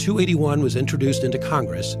 H.R. 281 was introduced into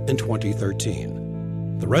Congress in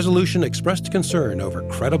 2013. The resolution expressed concern over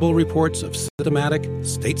credible reports of systematic,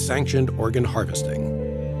 state-sanctioned organ harvesting.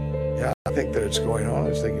 Yeah, I think that it's going on.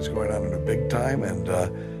 I think it's going on in a big time, and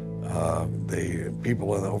the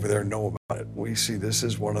people over there know about it. We see this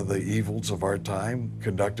as one of the evils of our time,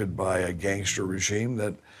 conducted by a gangster regime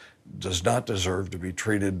that does not deserve to be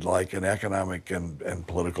treated like an economic and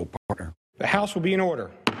political partner. The House will be in order.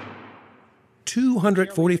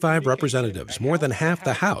 245 representatives, more than half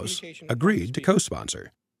the House, agreed to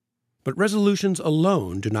co-sponsor. But resolutions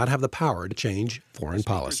alone do not have the power to change foreign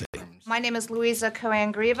policy. My name is Louisa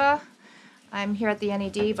Cohen-Grieva. I'm here at the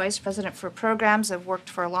NED, Vice President for Programs. I've worked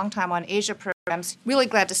for a long time on Asia programs. Really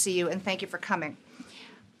glad to see you, and thank you for coming.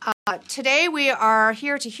 Today we are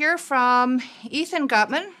here to hear from Ethan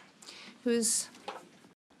Gutmann, whose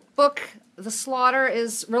book, The Slaughter,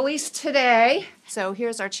 is released today. So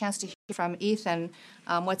here's our chance to hear from Ethan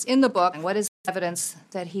what's in the book and what is the evidence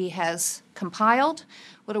that he has compiled,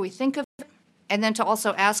 what do we think of it, and then to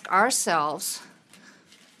also ask ourselves,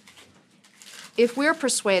 if we're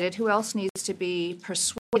persuaded, who else needs to be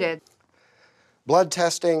persuaded? Blood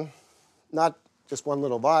testing, not just one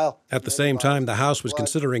little vial. At the same time the House was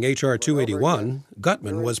considering H.R. 281,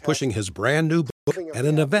 Gutmann was pushing his brand new book at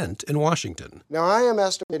an event in Washington. Now, I am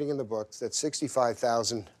estimating in the book that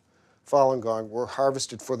 65,000 Falun Gong were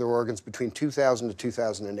harvested for their organs between 2000 to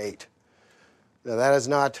 2008. Now, that is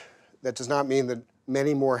not That does not mean that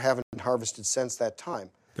many more haven't been harvested since that time.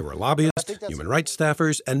 There were lobbyists, human rights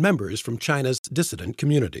staffers, and members from China's dissident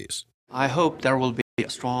communities. I hope there will be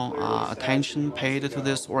strong attention paid to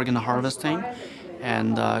this organ harvesting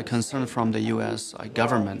and concern from the U.S.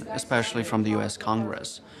 government, especially from the U.S.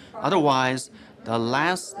 Congress. Otherwise, the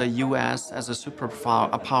less the U.S. as a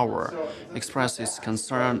superpower expresses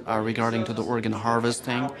concern regarding to the organ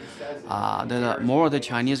harvesting, the more the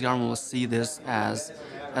Chinese government will see this as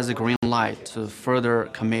a green light to further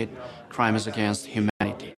commit crimes against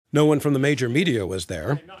humanity. No one from the major media was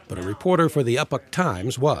there, but a reporter for the Epoch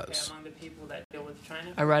Times was.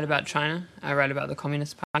 I write about China, I write about the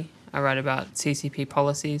Communist Party, I write about CCP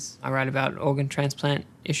policies, I write about organ transplant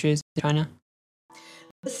issues in China.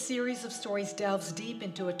 This series of stories delves deep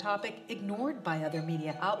into a topic ignored by other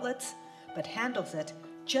media outlets, but handles it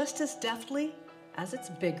just as deftly as its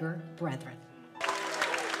bigger brethren.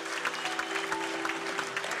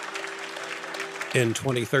 In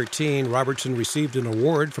 2013, Robertson received an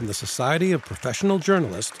award from the Society of Professional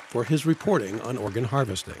Journalists for his reporting on organ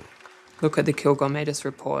harvesting. Look at the Kilgour-Matus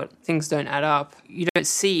report. Things don't add up. You don't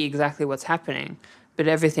see exactly what's happening, but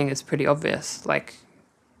everything is pretty obvious. Like,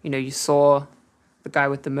 you saw the guy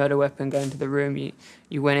with the murder weapon go into the room.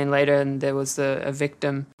 You went in later and there was a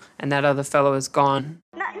victim, and that other fellow is gone.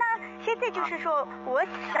 现在就是说，我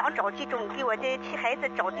想找这种给我的孩子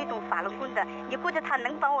找这种法轮功的，你估计他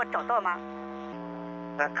能帮我找到吗？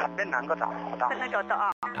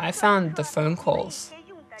 I found the phone calls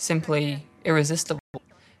simply irresistible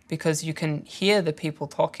because you can hear the people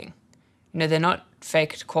talking. They're not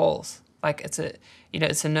faked calls. Like it's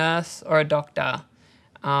a nurse or a doctor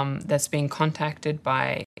that's being contacted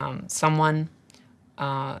by someone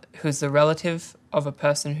who's a relative of a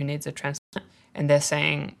person who needs a transplant, and they're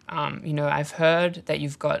saying, I've heard that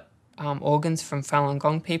you've got organs from Falun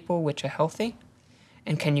Gong people which are healthy,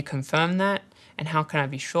 and can you confirm that? And how can I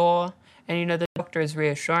be sure? And the doctor is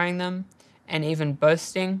reassuring them and even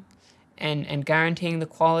boasting and guaranteeing the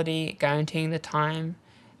quality, guaranteeing the time.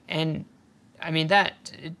 And I mean,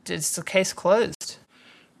 it's the case closed.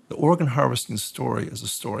 The organ harvesting story is a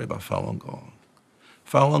story about Falun Gong.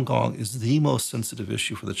 Falun Gong is the most sensitive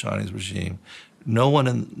issue for the Chinese regime. No one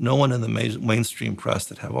in the mainstream press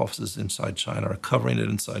that have offices inside China are covering it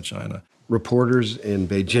inside China. Reporters in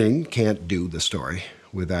Beijing can't do the story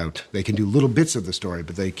they can do little bits of the story,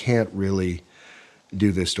 but they can't really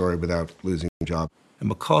do this story without losing their job. And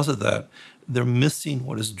because of that, they're missing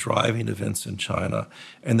what is driving events in China,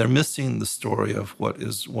 and they're missing the story of what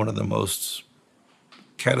is one of the most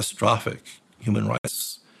catastrophic human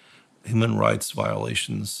rights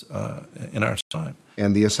violations in our time.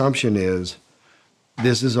 And the assumption is,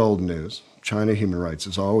 this is old news. China human rights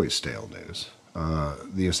is always stale news.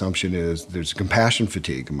 The assumption is there's compassion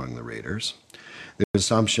fatigue among the readers. The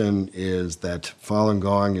assumption is that Falun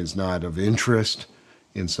Gong is not of interest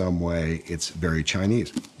in some way. It's very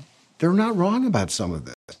Chinese. They're not wrong about some of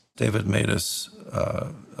this. David Matus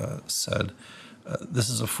said, this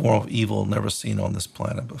is a form of evil never seen on this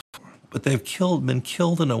planet before. But they've been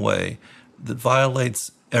killed in a way that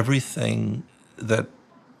violates everything that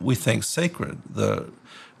we think sacred. The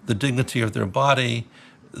dignity of their body,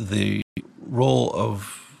 the role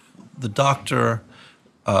of the doctor,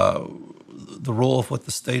 the role of what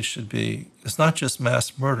the state should be. It's not just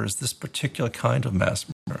mass murder, it's this particular kind of mass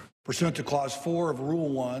murder. Pursuant to Clause 4 of Rule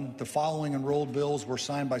 1, the following enrolled bills were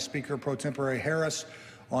signed by Speaker Pro Tempore Harris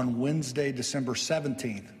on Wednesday, December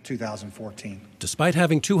 17th, 2014. Despite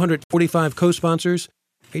having 245 co-sponsors,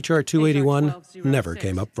 H.R. 281 never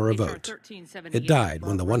came up for a vote. It died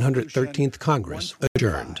when the 113th Congress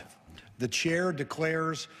adjourned. The chair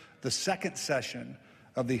declares the second session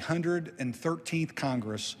of the 113th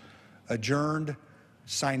Congress adjourned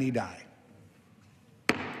sine die.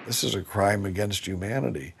 This is a crime against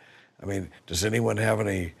humanity. I mean, does anyone have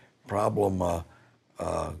any problem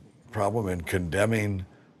in condemning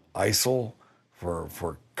ISIL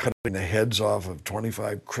for cutting the heads off of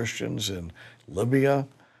 25 Christians in Libya?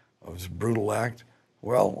 It was a brutal act.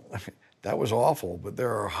 Well, that was awful, but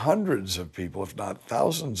there are hundreds of people, if not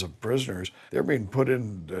thousands of prisoners. They're being put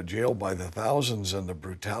in jail by the thousands, and the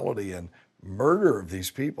brutality and murder of these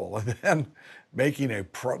people, and then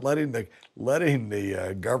letting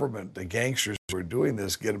the government, the gangsters who are doing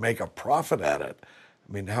this, make a profit at it.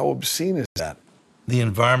 I mean, how obscene is that? The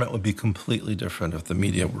environment would be completely different if the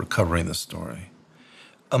media were covering this story.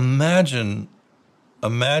 Imagine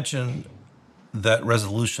that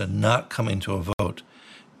resolution not coming to a vote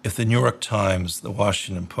if the New York Times, the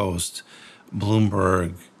Washington Post,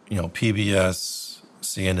 Bloomberg, PBS,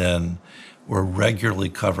 CNN were regularly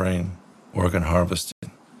covering organ harvesting.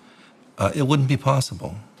 It wouldn't be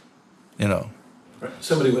possible. you know.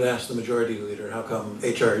 Somebody would ask the majority leader, how come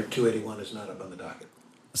H.R. 281 is not up on the docket?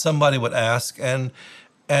 Somebody would ask, and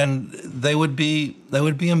they would be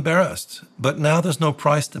embarrassed. But now there's no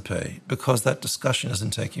price to pay because that discussion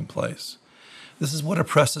isn't taking place. This is what a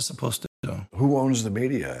press is supposed to do. Who owns the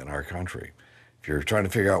media in our country? If you're trying to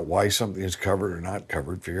figure out why something is covered or not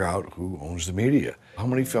covered, figure out who owns the media. How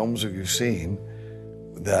many films have you seen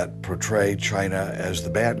that portray China as the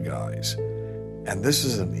bad guys? And this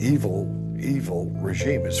is an evil, evil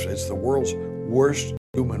regime. It's the world's worst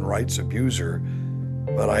human rights abuser,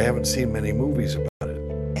 but I haven't seen many movies about it.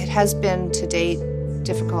 It has been, to date,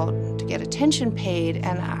 difficult to get attention paid,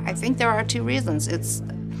 and I think there are two reasons. It's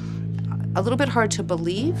a little bit hard to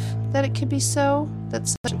believe that it could be so, that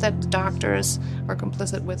the doctors are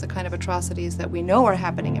complicit with the kind of atrocities that we know are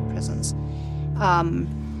happening in prisons.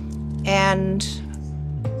 And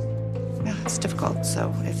yeah, it's difficult.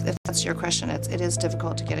 So if that's your question, it is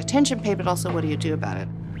difficult to get attention paid, but also what do you do about it?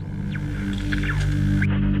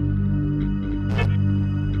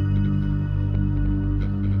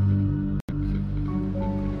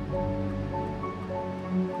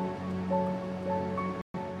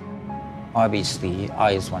 Obviously,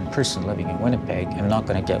 I, as one person living in Winnipeg, am not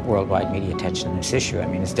going to get worldwide media attention on this issue. I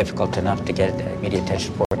mean, it's difficult enough to get media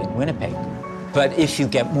attention for it in Winnipeg. But if you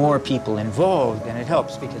get more people involved, then it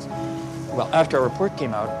helps because, well, after our report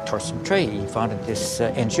came out, Torsten Trey founded this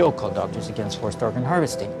NGO called Doctors Against Forced Organ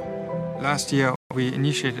Harvesting. Last year, we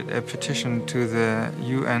initiated a petition to the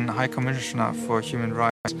UN High Commissioner for Human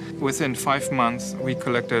Rights. Within 5 months, we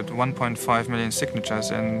collected 1.5 million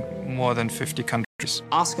signatures in more than 50 countries.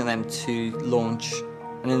 Asking them to launch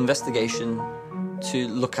an investigation to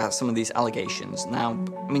look at some of these allegations. Now,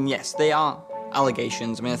 I mean, yes, they are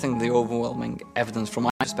allegations. I mean, I think the overwhelming evidence from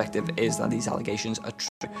my perspective is that these allegations are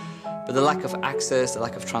true. But the lack of access, the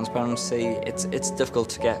lack of transparency, it's difficult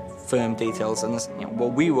to get firm details. And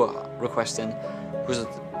what we were requesting was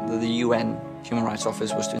that the UN Human Rights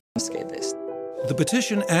Office was to investigate this. The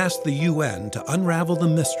petition asked the UN to unravel the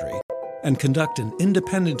mystery and conduct an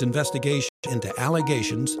independent investigation into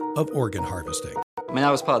allegations of organ harvesting. I mean,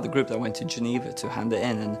 I was part of the group that went to Geneva to hand it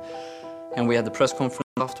in, and we had the press conference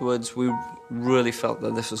afterwards. We really felt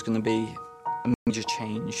that this was going to be a major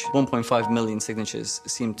change. 1.5 million signatures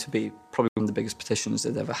seemed to be probably one of the biggest petitions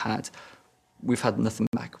they'd ever had. We've had nothing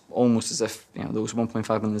back, almost as if, those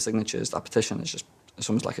 1.5 million signatures, that petition it's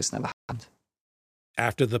almost like it's never happened.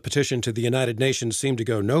 After the petition to the United Nations seemed to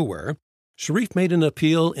go nowhere, Sharif made an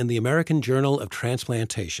appeal in the American Journal of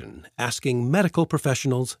Transplantation, asking medical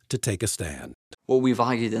professionals to take a stand. What we've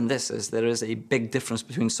argued in this is there is a big difference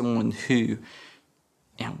between someone who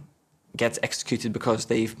gets executed because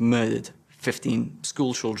they've murdered 15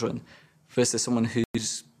 school children versus someone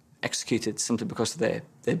who's executed simply because of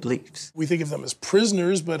their beliefs. We think of them as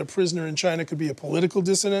prisoners, but a prisoner in China could be a political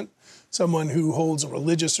dissident, someone who holds a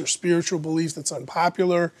religious or spiritual belief that's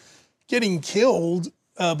unpopular. Getting killed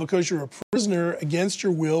because you're a prisoner against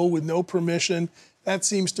your will with no permission, that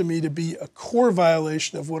seems to me to be a core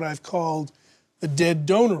violation of what I've called the dead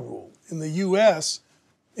donor rule. In the US,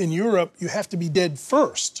 in Europe, you have to be dead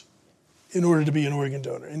first in order to be an organ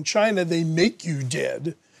donor. In China, they make you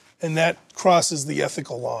dead, and that crosses the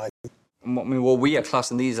ethical line. What we are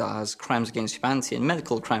classing these as crimes against humanity and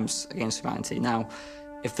medical crimes against humanity. Now,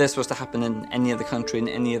 if this was to happen in any other country, in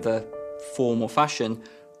any other form or fashion,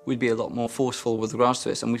 we'd be a lot more forceful with regards to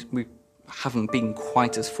this, and we haven't been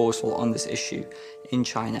quite as forceful on this issue in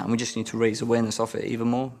China, and we just need to raise awareness of it even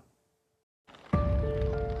more.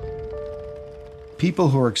 People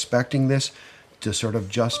who are expecting this to sort of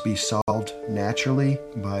just be solved naturally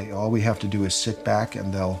by all we have to do is sit back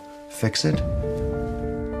and they'll fix it,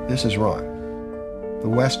 this is wrong. The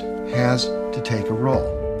West has to take a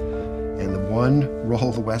role. And the one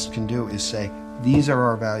role the West can do is say, these are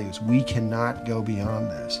our values. We cannot go beyond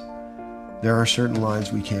this. There are certain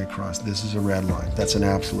lines we can't cross. This is a red line. That's an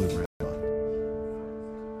absolute red line.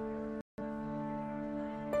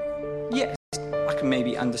 Yes, I can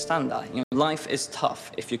maybe understand that. Life is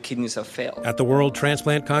tough if your kidneys have failed. At the World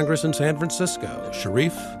Transplant Congress in San Francisco,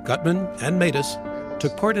 Sharif, Gutman, and Matus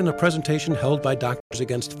took part in a presentation held by Doctors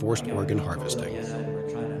Against Forced Organ Harvesting.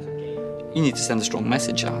 You need to send a strong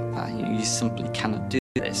message out that you simply cannot do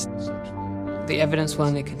this. The evidence will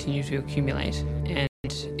only continue to accumulate, and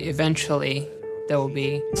eventually there will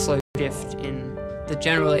be a slow shift in the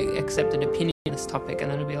generally accepted opinion on this topic, and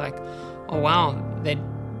then it'll be like, oh wow,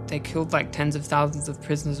 they killed like tens of thousands of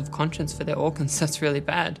prisoners of conscience for their organs. That's really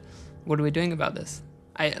bad. What are we doing about this?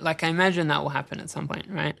 I imagine that will happen at some point,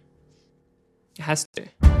 right? It has to.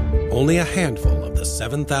 Only a handful of the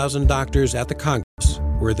 7,000 doctors at the Congress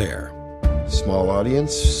were there. Small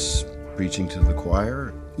audience, preaching to the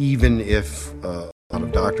choir. Even if a lot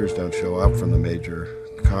of doctors don't show up from the major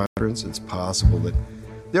conference, it's possible that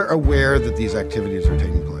they're aware that these activities are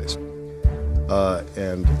taking place.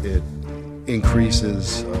 And it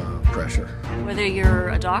increases pressure. Whether you're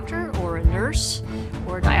a doctor or a nurse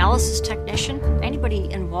or a dialysis technician, anybody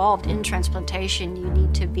involved in transplantation, you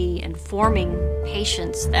need to be informing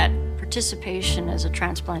patients that participation as a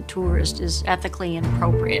transplant tourist is ethically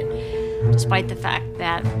inappropriate, despite the fact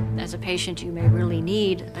that as a patient you may really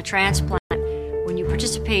need a transplant. When you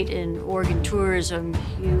participate in organ tourism,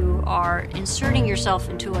 you are inserting yourself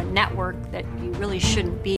into a network that you really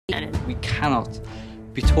shouldn't be in. We cannot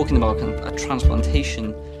be talking about a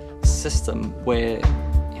transplantation system where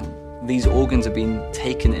these organs are being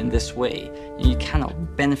taken in this way. You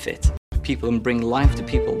cannot benefit people and bring life to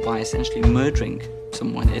people by essentially murdering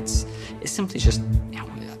someone. It's simply just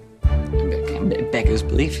it beggars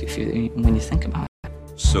belief when you think about it.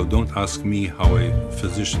 So don't ask me how a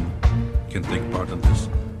physician can take part in this.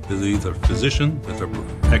 They're either physicians that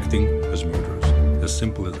are acting as murderers. As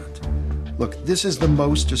simple as that. Look, this is the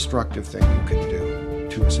most destructive thing you can do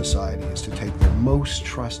to a society, is to take their most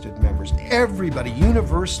trusted members. Everybody,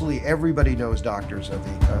 universally, everybody knows doctors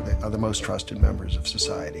are the most trusted members of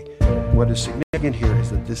society. What is significant here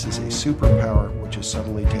is that this is a superpower which has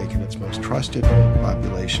suddenly taken its most trusted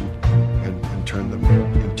population and turned them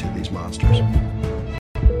into these monsters.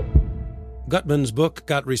 Gutman's book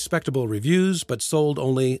got respectable reviews but sold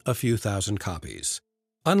only a few thousand copies.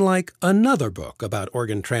 Unlike another book about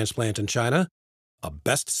organ transplant in China, a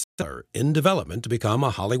bestseller in development to become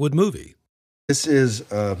a Hollywood movie. This is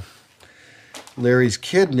Larry's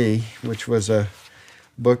Kidney, which was a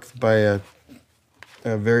book by a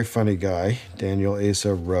very funny guy, Daniel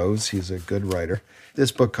Asa Rose. He's a good writer.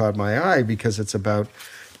 This book caught my eye because it's about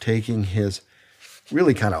taking his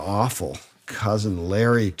really kind of awful cousin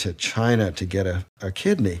Larry to China to get a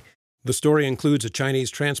kidney. The story includes a Chinese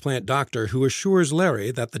transplant doctor who assures Larry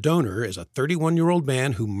that the donor is a 31-year-old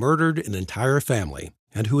man who murdered an entire family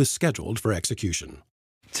and who is scheduled for execution.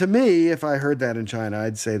 To me, if I heard that in China,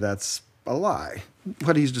 I'd say that's a lie.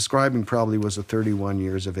 What he's describing probably was a 31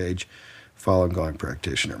 years of age Falun Gong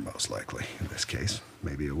practitioner, most likely, in this case,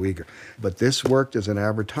 maybe a Uyghur. But this worked as an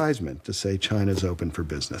advertisement to say China's open for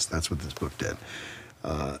business. That's what this book did.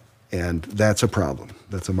 And that's a problem.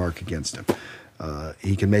 That's a mark against him.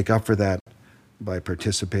 He can make up for that by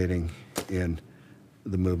participating in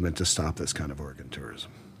the movement to stop this kind of organ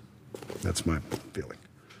tourism. That's my feeling.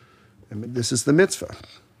 I mean, this is the mitzvah.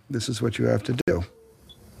 This is what you have to do.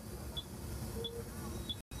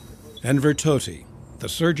 Enver Tohti, the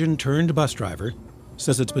surgeon turned bus driver,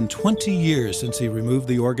 says it's been 20 years since he removed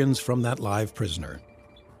the organs from that live prisoner.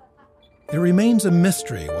 It remains a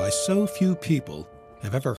mystery why so few people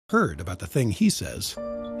have ever heard about the thing he says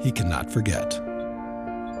he cannot forget.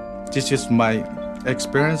 This is my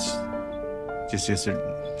experience. This is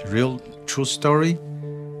a real, true story.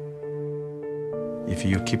 If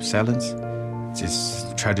you keep silence, this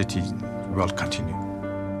tragedy will continue.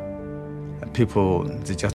 And people,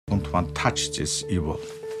 they just don't want to touch this evil.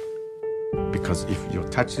 Because if you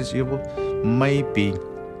touch this evil, maybe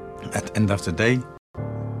at the end of the day,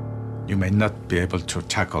 you may not be able to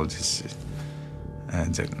tackle this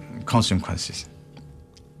the consequences.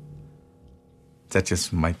 That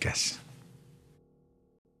is my guess.